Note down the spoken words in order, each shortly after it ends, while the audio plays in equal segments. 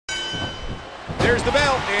There's the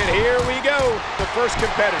bell, and here we go. The first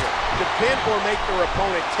competitor to pin or make their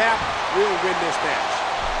opponent tap will win this match.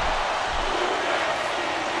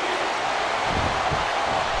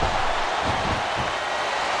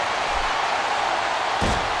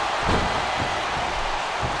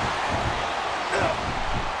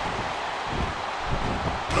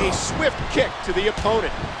 A swift kick to the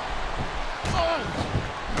opponent.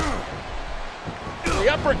 The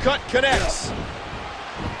uppercut connects.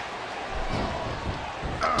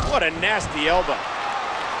 What a nasty elbow.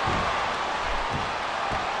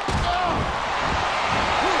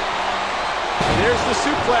 There's the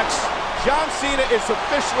suplex. John Cena is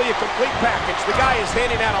officially a complete package. The guy is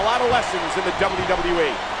handing out a lot of lessons in the WWE.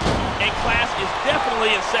 And class is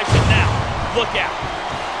definitely in session now. Look out.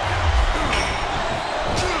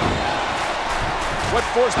 What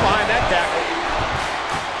force behind that tackle?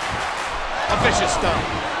 A vicious stomp.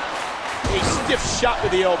 A stiff shot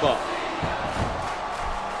with the elbow.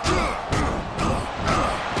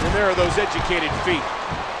 And there are those educated feet.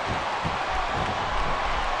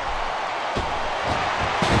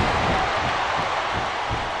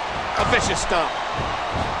 A vicious stomp.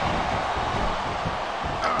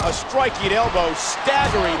 A striking elbow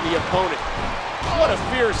staggering the opponent. What a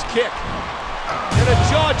fierce kick. And a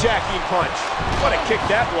jaw-jacking punch. What a kick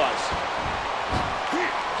that was.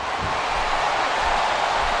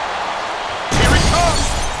 Here it comes.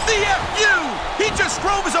 The FU. He just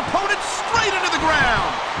drove his opponent straight into the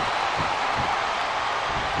ground.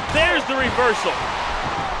 There's the reversal.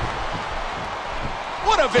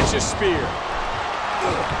 What a vicious spear.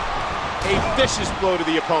 A vicious blow to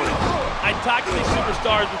the opponent. I talked to these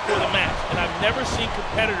superstars before the match, and I've never seen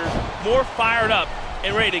competitors more fired up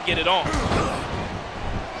and ready to get it on.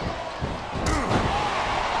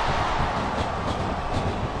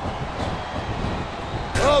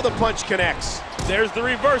 Oh, the punch connects. There's the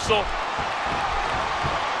reversal.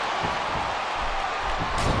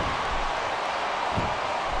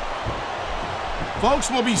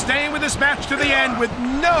 Folks, will be staying with this match to the end with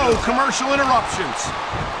no commercial interruptions.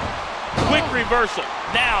 Quick reversal.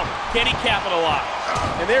 Now, can he capitalize?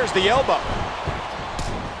 And there's the elbow.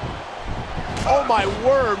 Oh my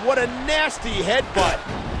word, what a nasty headbutt.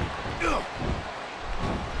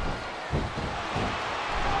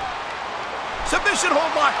 Submission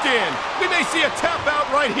hold locked in. We may see a tap out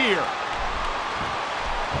right here.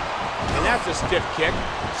 And that's a stiff kick.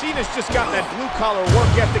 Cena's just got that blue-collar work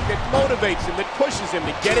ethic that motivates him, that pushes him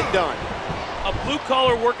to get it done. A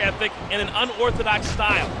blue-collar work ethic and an unorthodox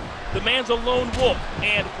style. The man's a lone wolf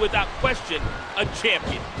and, without question, a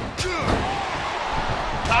champion.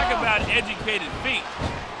 Talk about educated feet.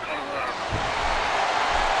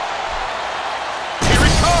 Here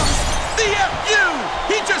it comes. The FU.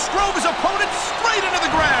 He just drove his opponent straight into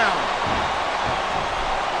the ground.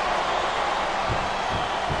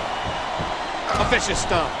 A vicious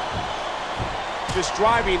stomp. Just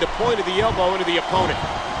driving the point of the elbow into the opponent.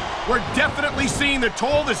 We're definitely seeing the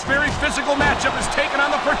toll this very physical matchup has taken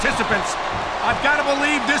on the participants. I've got to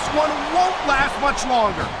believe this one won't last much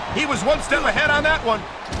longer. He was one step ahead on that one.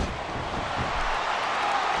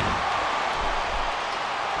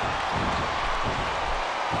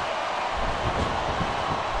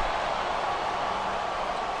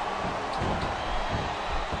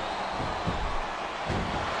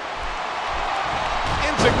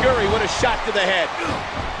 What a shot to the head.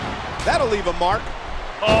 That'll leave a mark.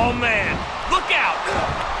 Oh, man. Look out.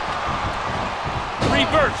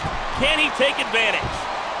 Reversed. Can he take advantage?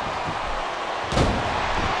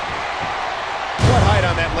 What height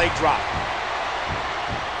on that leg drop.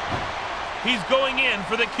 He's going in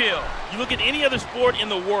for the kill. You look at any other sport in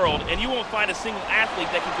the world, and you won't find a single athlete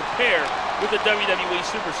that can compare with the WWE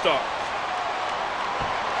superstars.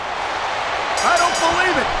 I don't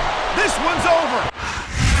believe it. This one's over.